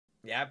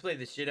Yeah, I played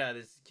the shit out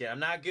of this kid. I'm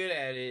not good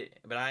at it,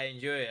 but I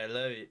enjoy it. I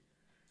love it.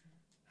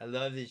 I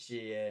love this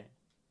shit, yeah.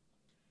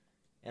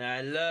 And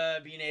I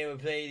love being able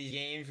to play these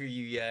games for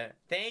you, yeah.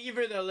 Thank you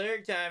for the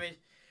alert, Thomas.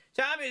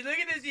 Thomas, look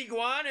at this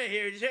iguana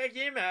here. Check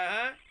him out,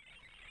 huh?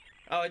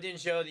 Oh, it didn't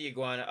show the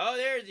iguana. Oh,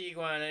 there's the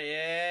iguana.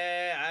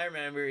 Yeah, I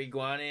remember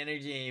Iguana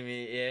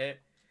Entertainment, yeah.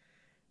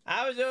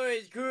 I was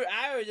always cool.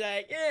 I was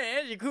like, yeah,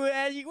 that's a cool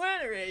ass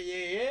iguana right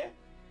here, yeah.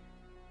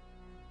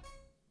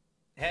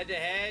 Head to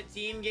head,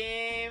 team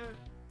game.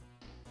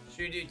 Should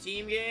we do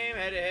team game?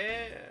 Head to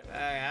head?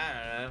 I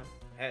don't know.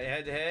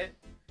 Head to head?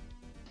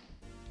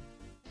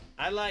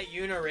 I like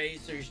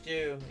Uniracers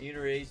too.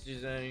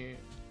 Uniracers on here.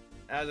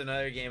 That was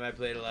another game I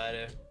played a lot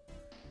of.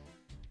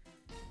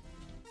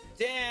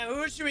 Damn,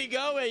 who should we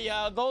go with,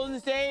 y'all? Golden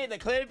State, the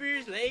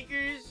Clippers,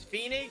 Lakers,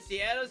 Phoenix,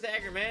 Seattle,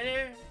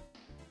 Sacramento?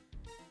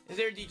 Is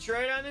there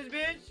Detroit on this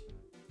bitch?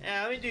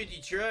 Yeah, let me do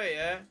Detroit,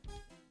 yeah?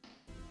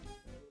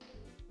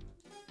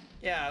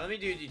 Yeah, let me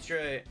do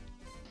Detroit.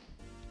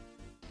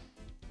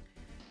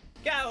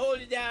 Gotta hold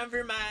it down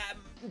for my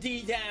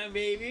D-Town,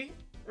 baby.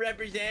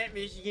 Represent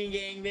Michigan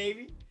gang,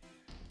 baby.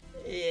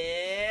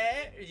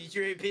 Yeah.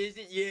 Detroit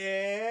Pistons,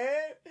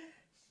 yeah.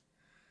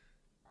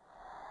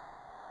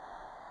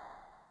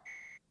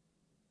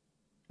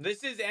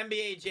 This is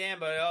NBA Jam,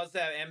 but I also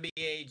have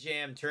NBA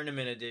Jam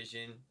Tournament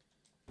Edition.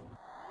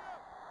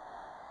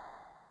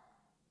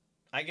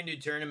 I can do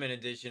Tournament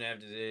Edition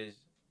after this.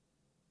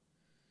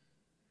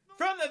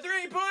 From the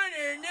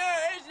three-pointer! No,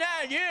 it's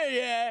not good,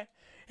 yeah.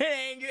 It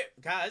ain't good.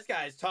 God, this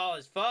guy's tall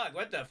as fuck.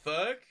 What the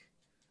fuck?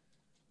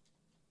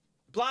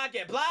 Block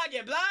it, block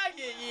it, block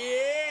it!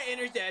 Yeah,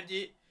 intercept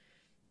it.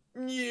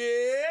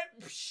 Yeah.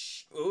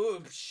 Psh. Ooh,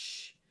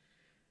 psh.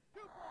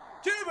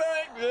 2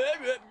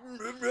 points.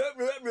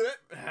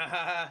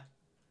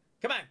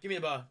 Come on, give me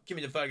the ball. Give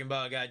me the fucking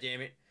ball,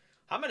 goddammit.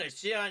 I'm gonna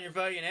shit on your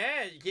fucking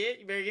ass, kid.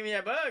 You better give me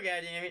that ball,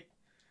 goddammit.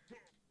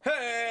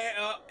 Hey,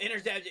 oh,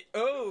 intercepted.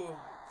 Oh,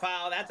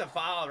 foul. That's a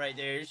foul right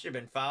there. It should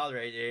have been fouled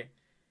right there.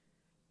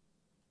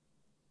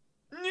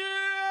 Yeah!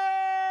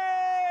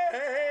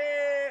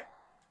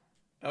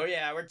 Oh,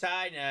 yeah, we're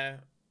tied now.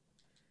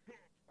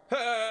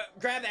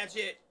 Grab that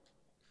shit.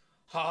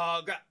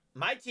 Oh,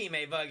 my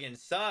teammate fucking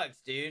sucks,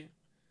 dude.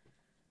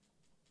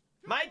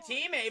 My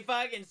teammate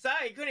fucking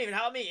sucks. He couldn't even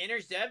help me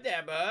intercept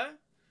that, bro.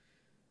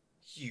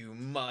 You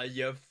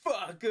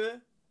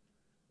motherfucker.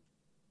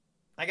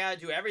 I gotta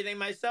do everything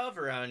myself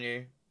around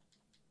here.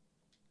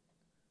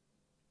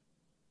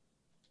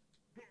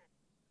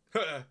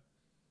 Huh.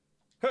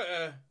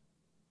 Huh.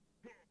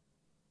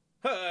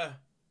 Huh.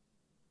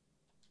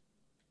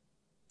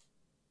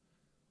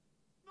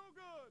 No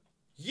good.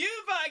 You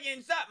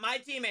fucking suck. My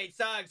teammate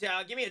sucks,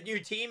 y'all. Give me a new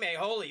teammate.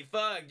 Holy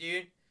fuck,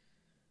 dude.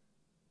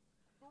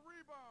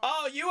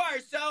 Oh, you are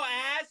so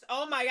ass.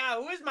 Oh my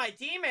god, who is my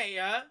teammate,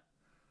 huh?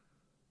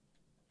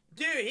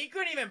 Dude, he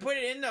couldn't even put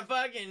it in the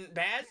fucking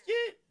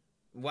basket?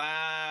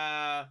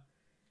 Wow.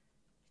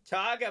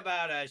 Talk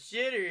about a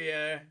shitter,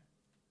 yeah.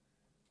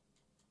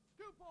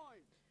 2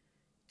 points.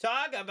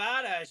 Talk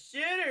about a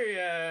shitter,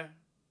 yeah.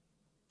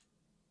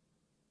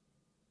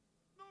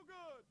 No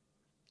good.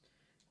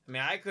 I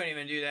mean, I couldn't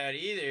even do that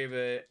either,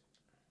 but...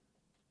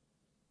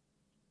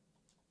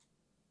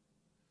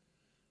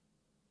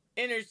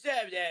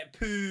 Intercept that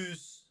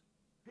puss.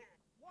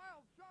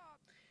 Wild shot.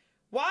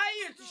 Why are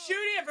you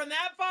shooting it from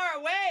that far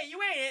away? You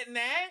ain't hitting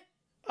that.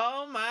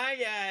 Oh my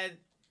god.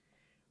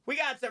 We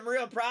got some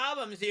real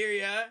problems here,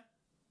 yeah.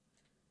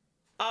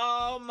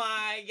 Oh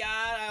my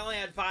god. I only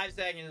had 5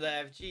 seconds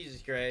left.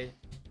 Jesus Christ.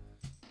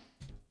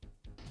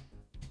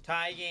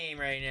 Tie game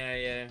right now,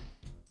 yeah.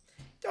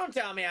 Don't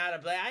tell me how to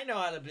play. I know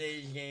how to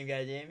play this game,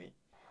 goddammit.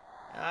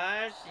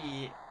 Ah,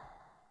 shit.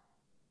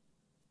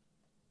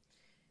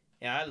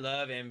 Yeah, I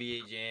love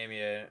NBA Jam,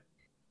 yeah.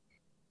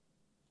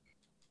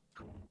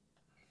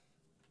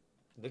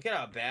 Look at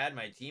how bad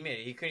my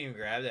teammate is. He couldn't even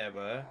grab that,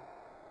 bro.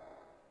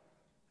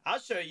 I'll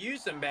show you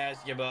some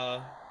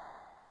basketball.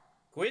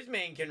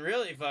 Gwizmayne can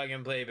really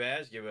fucking play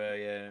basketball,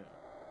 yeah.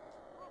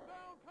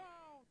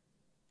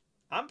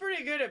 I'm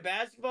pretty good at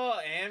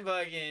basketball and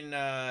fucking,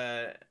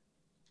 well,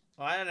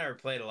 I never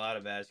played a lot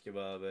of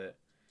basketball, but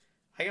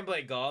I can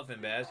play golf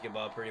and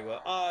basketball pretty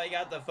well. Oh, I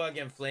got the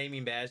fucking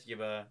flaming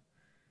basketball.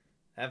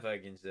 That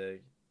fucking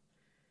sucks.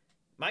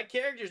 My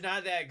character's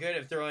not that good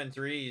at throwing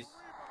threes.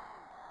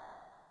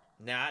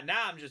 Now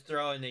I'm just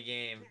throwing the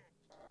game.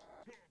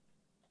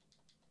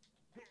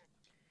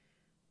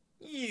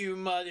 You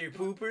mother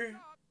pooper.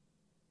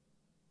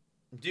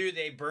 Dude,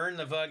 they burned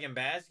the fucking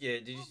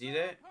basket. Did you see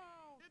that?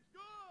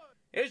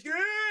 It's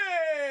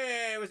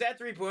good! Was that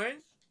 3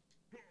 points?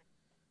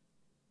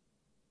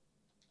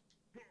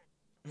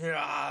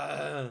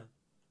 Yeah.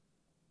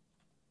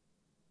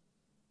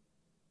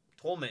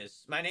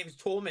 Thomas. My name's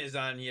Thomas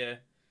on here.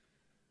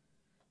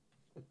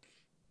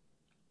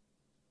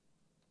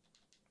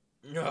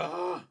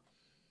 No.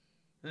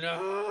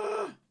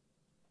 No.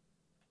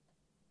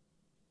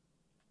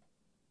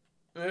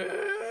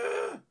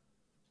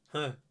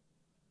 Huh.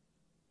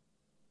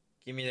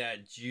 Give me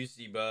that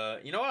juicy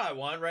butt. You know what I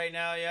want right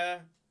now, yeah?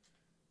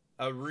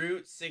 A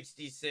Route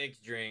 66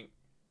 drink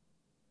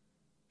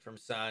from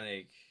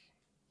Sonic.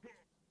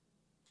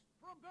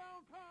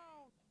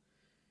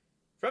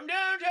 From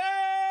downtown!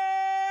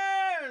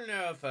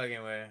 No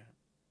fucking way.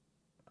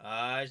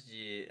 Ah,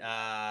 shit.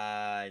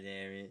 Ah,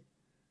 damn it.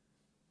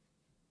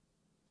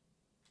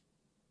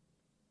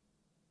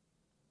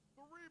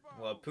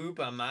 Well, poop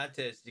on my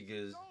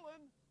testicles.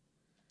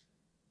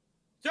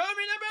 Throw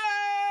me the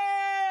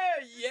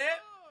ball!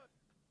 Yep.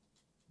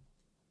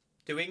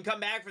 Dude, we can come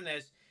back from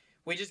this.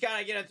 We just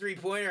gotta get a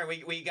 3-pointer.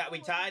 We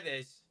tie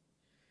this.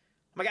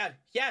 Oh my god.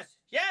 Yes!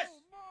 Yes!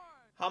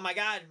 Oh my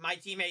god, my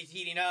teammate's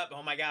heating up.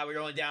 Oh my god, we're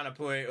only down a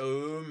point.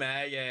 Oh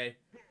my god.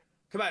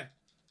 Come on.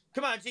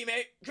 Come on,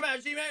 teammate. Come on,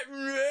 teammate.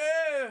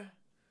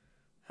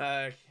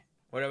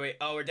 What are we?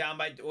 Oh, we're down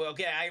by...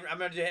 Okay, I'm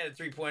gonna hit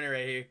a 3-pointer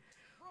right here.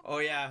 Oh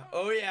yeah.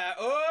 Oh yeah.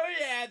 Oh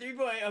yeah.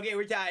 3-point. Okay,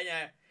 we're tied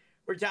now.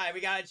 We're tied.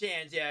 We got a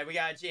chance. Yeah, we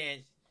got a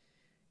chance.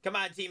 Come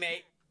on,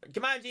 teammate.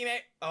 Come on,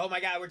 teammate. Oh my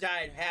god, we're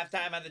tied.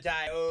 Halftime on the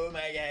tie. Oh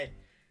my god.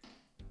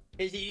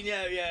 It's heating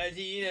up, yeah. It's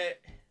heating up.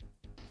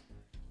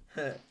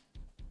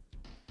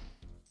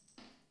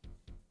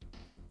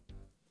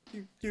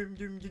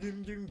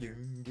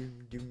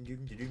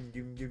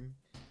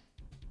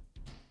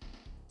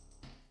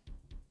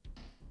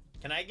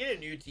 Can I get a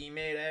new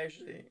teammate,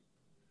 actually?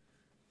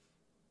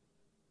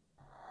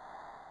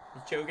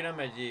 He's choking on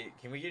my dick.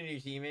 Can we get a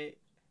new teammate?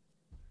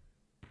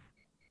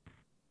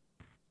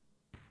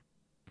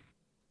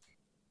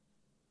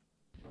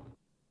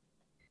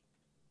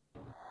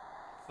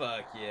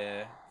 Fuck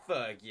yeah.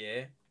 Fuck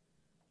yeah.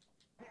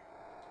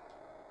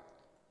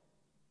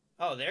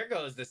 Oh, there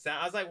goes the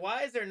sound. I was like,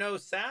 why is there no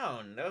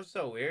sound? That was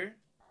so weird.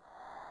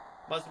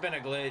 Must have been a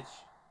glitch.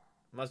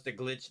 Must have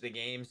glitched the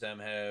game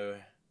somehow.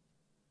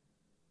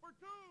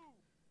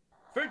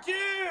 For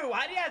two!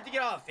 Why do you have to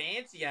get all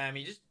fancy on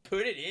me? Just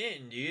put it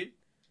in, dude.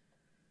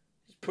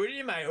 Just put it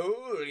in my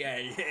hole.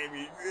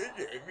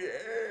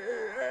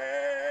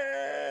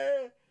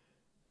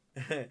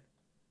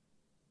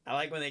 I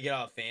like when they get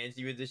all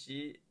fancy with the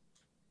shit.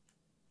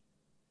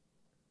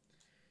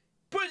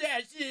 Put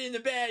that shit in the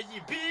bag,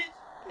 you bitch!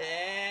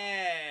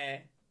 Yeah!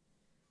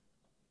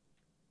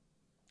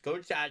 Go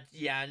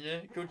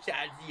Tatiana. Go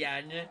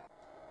Tatiana.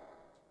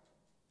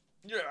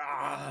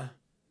 Yeah.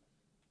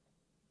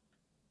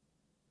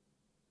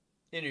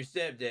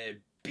 Intercept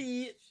that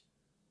bitch.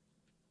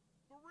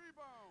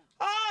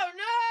 Oh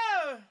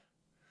no!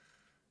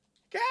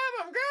 Grab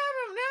him! Grab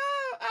him!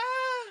 No!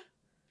 Ah!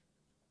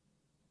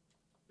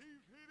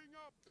 He's heating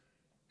up.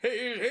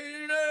 He's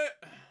heating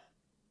up.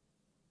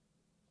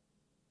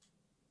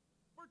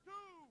 For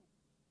two.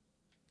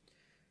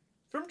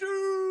 From two.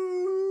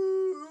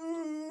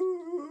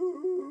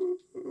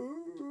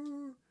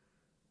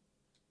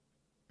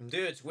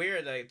 Dude, it's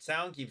weird. The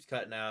sound keeps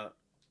cutting out.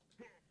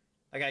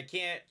 Like I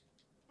can't.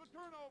 The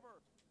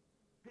turnover.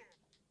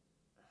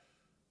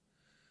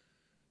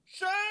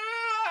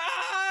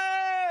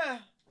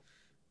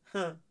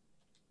 Huh.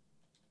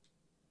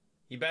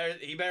 He better,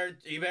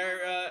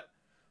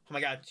 oh my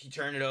god, he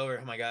turned it over,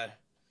 oh my god.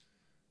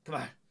 Come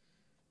on.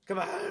 Come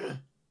on.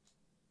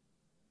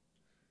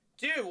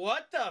 Dude,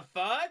 what the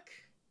fuck?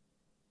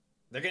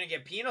 They're gonna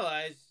get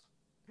penalized.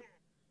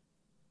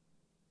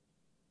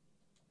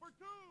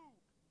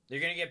 They're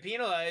gonna get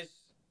penalized.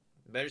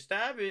 Better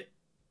stop it.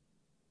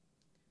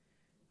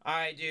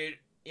 Alright, dude.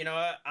 You know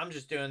what? I'm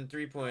just doing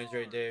 3 points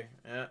right there.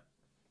 Yeah.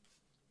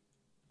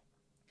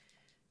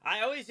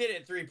 I always hit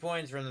it 3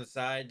 points from the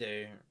side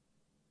there.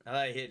 I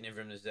like hitting it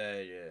from the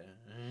side, yeah.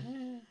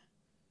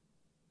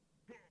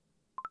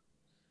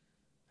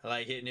 I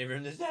like hitting it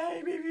from the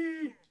side,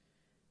 baby.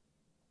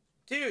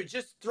 Dude,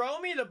 just throw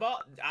me the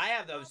ball. I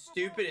have the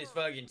stupidest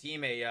fucking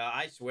teammate, y'all.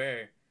 I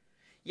swear.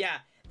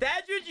 Yeah,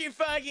 that's what you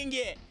fucking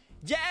get.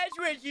 That's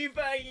what you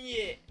fucking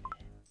get.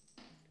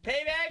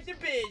 Payback's a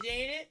bitch,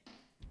 ain't it?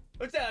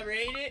 What's up,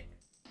 Rated?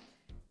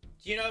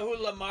 Do you know who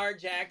Lamar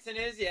Jackson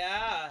is?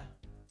 Yeah.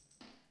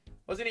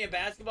 Wasn't he a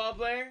basketball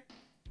player?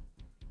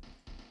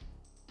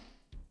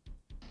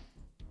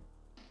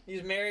 He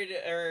was married,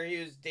 or he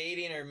was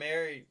dating or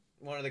married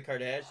one of the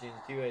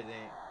Kardashians too, I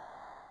think.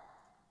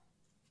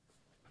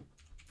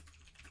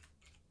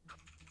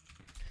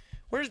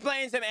 We're just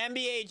playing some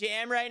NBA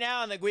Jam right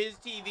now on the Gwiz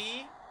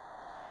TV.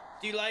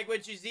 Do you like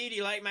what you see? Do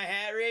you like my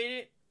hat,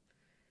 Rated?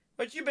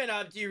 What you been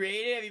up to,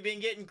 Rated? Have you been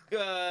getting,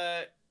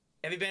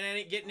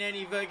 getting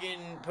any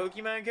fucking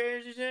Pokemon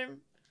cards or something?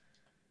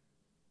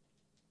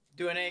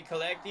 Doing any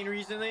collecting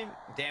recently?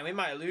 Damn, we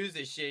might lose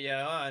this shit,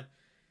 yeah, hold on.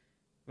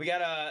 We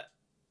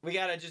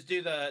gotta just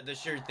do the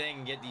sure thing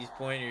and get these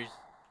pointers.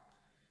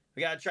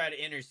 We gotta try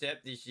to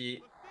intercept this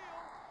shit.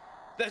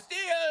 The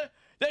steal!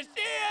 The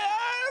steal!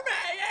 Oh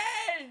my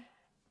god!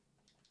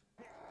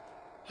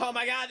 Oh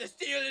my god, the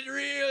steal is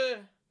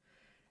real!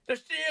 The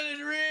steal is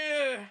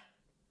real!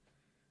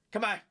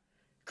 Come on.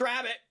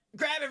 Grab it!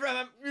 Grab it from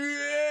him!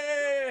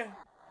 Yeah!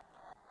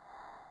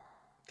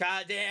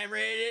 God damn,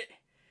 Rated.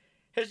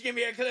 It's gonna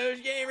be a close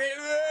game, Rated.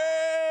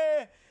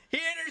 Yeah! He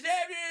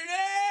intercepted it!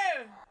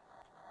 Yeah!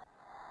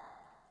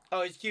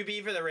 Oh, he's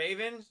QB for the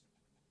Ravens?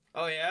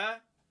 Oh, yeah?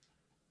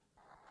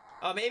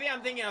 Oh, maybe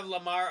I'm thinking of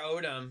Lamar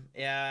Odom.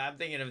 Yeah, I'm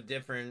thinking of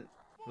different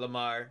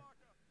Lamar.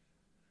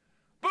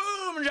 Boom!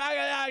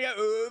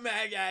 Oh,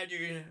 my God,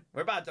 dude.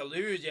 We're about to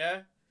lose,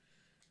 yeah?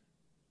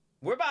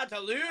 We're about to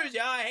lose,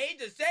 y'all. I hate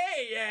to say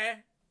it, yeah?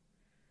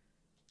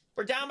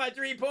 We're down by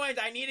 3 points.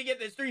 I need to get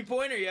this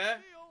three-pointer, yeah?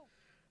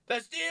 The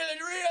steal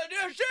is real,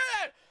 dude.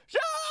 Shit!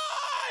 Shit!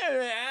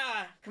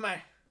 Yeah, come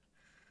on.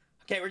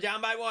 Okay, we're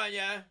down by 1,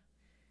 yeah?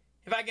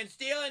 If I can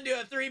steal and do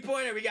a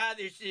three-pointer, we got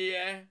this shit,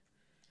 yeah?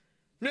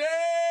 No!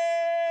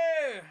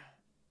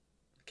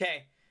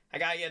 Okay, I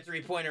gotta get a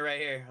three-pointer right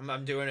here.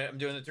 I'm doing it. I'm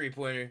doing the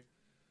three-pointer.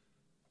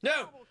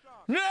 No!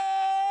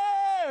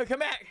 No! Come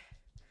back!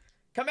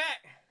 Come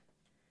back!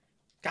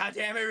 God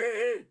damn it,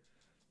 Reed!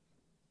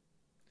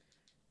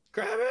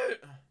 Grab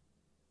it!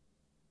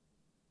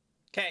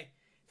 Okay,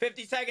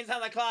 50 seconds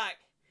on the clock.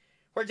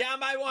 We're down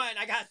by 1.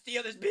 I gotta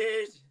steal this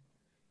bitch.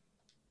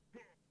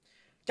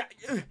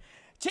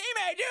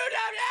 Teammate, do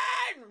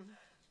something!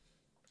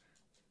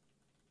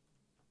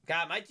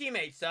 God, my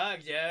teammate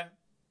sucks, yeah.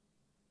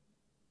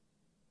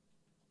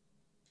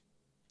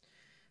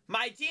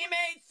 My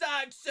teammate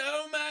sucks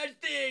so much,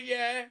 dude,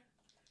 yeah.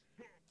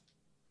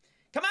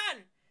 Come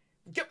on!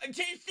 Steal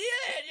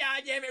it!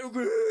 God damn it!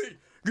 Good!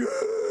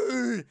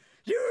 Good!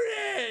 Do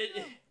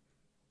it!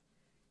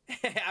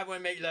 I want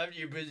to make love to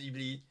your pussy,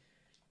 please.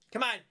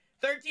 Come on!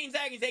 13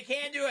 seconds! They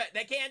can't do it!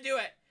 They can't do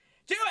it!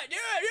 Do it! Do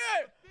it! Do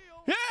it!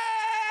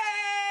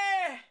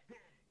 Yeah!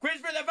 Gwiz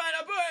for the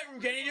final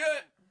point! Can he do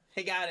it?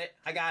 He got it.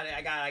 I got it.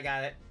 I got it. I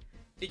got it.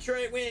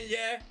 Detroit wins,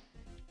 yeah?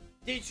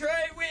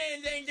 Detroit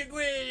wins, thanks to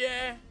Gwiz,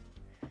 yeah?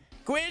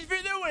 Gwiz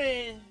for the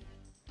win!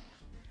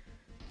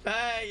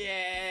 Oh,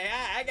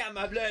 yeah. I got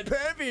my blood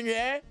pumping,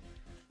 yeah?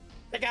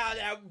 I got all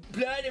that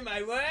blood in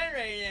my wine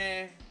right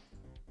there.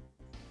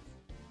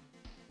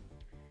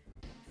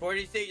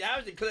 46. That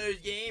was a close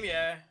game,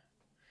 yeah.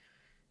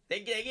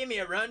 They gave me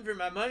a run for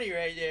my money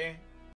right there.